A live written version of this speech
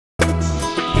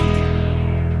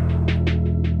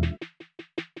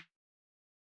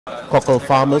Cockle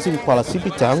farmers in Kuala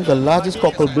Sepetang, the largest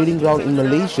cockle breeding ground in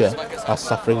Malaysia, are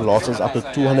suffering losses up to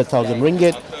 200,000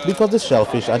 ringgit because the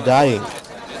shellfish are dying.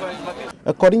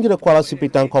 According to the Kuala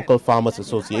Sepetang Cockle Farmers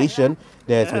Association,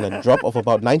 there has been a drop of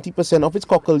about 90% of its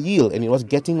cockle yield and it was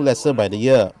getting lesser by the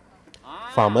year.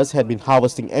 Farmers had been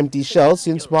harvesting empty shells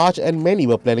since March and many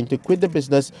were planning to quit the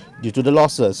business due to the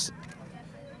losses.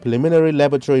 Preliminary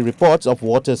laboratory reports of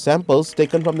water samples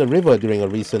taken from the river during a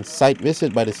recent site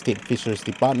visit by the State Fisheries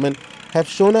Department have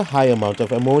shown a high amount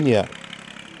of ammonia.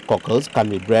 Cockles can't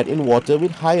be bred in water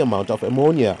with high amount of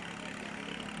ammonia.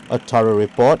 A thorough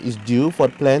report is due for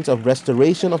plans of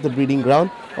restoration of the breeding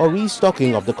ground or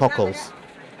restocking of the cockles.